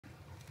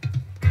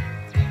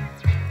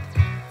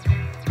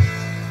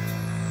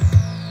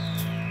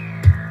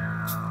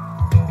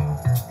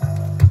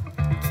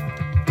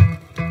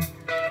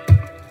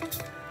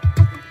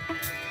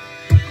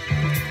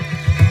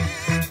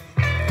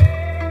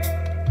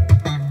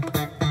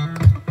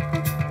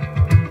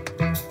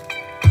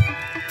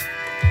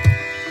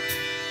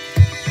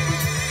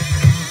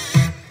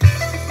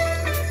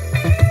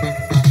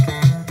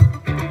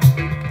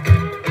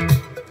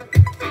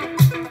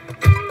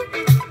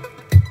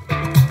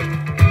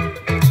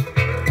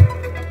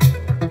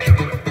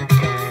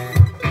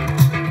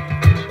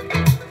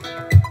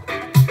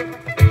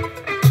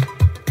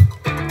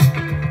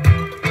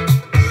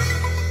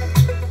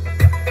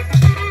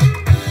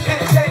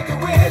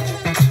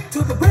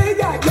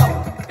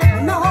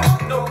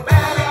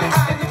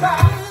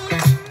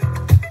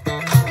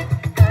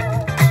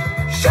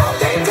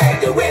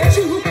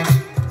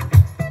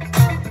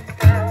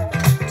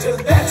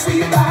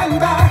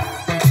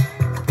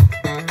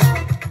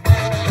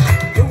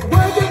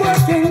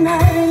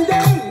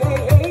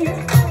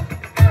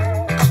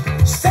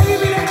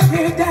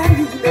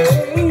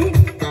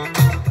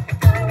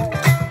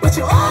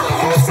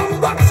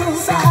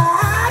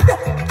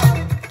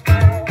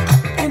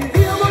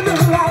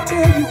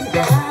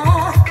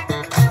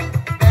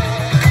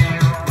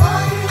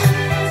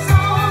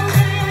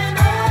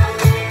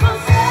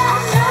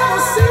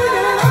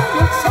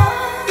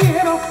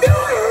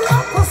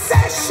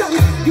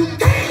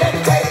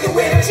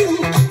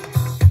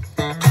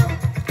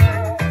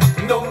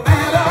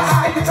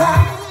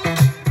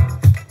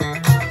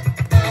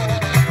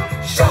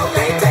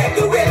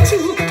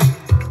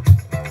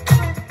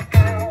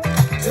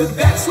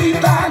That sweet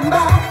by and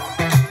by,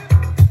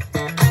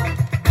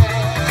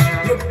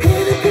 you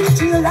pity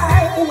beat your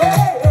life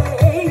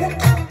away.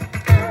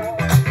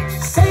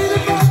 Save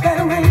it for that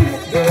rainy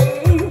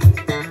day.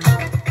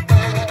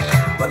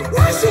 But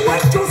once you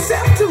work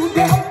yourself to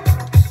death,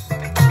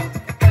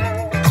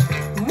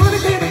 money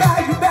can't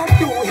buy you back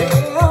your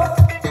health.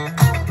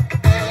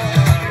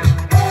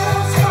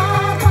 Wells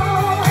Fargo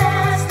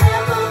has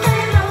never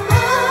been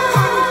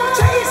around.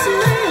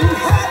 Chasing and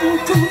heading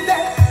to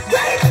that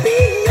great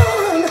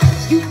beyond.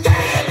 You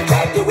can't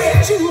take it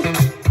with you,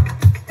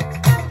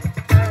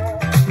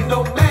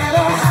 no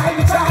matter how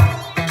you try.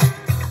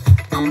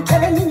 I'm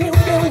telling you,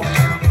 you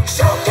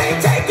sure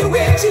can't take it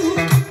with you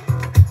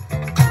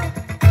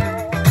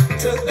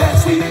to that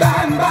sweet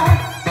by and by.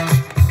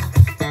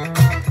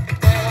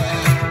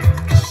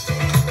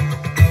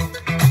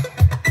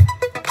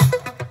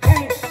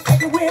 Can't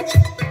take it with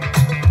you.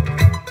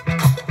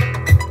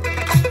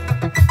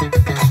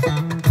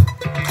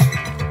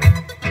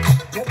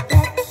 To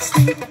that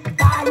sweet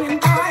by and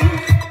by.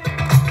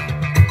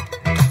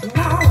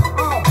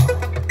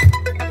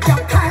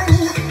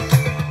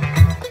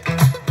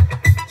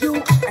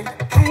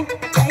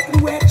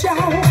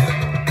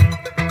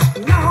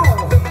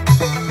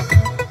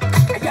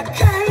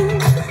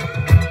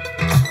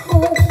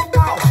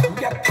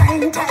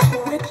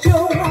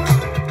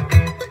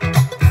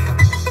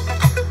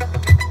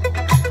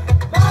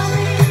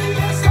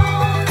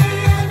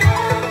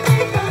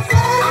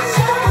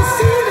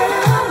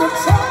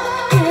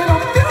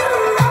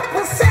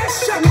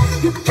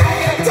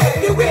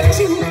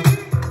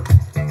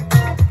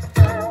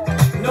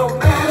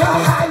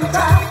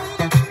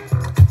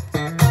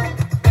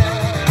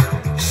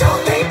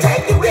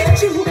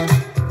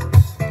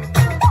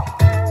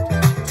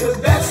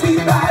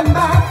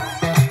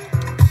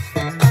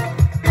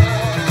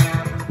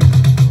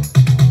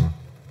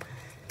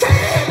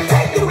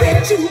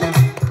 You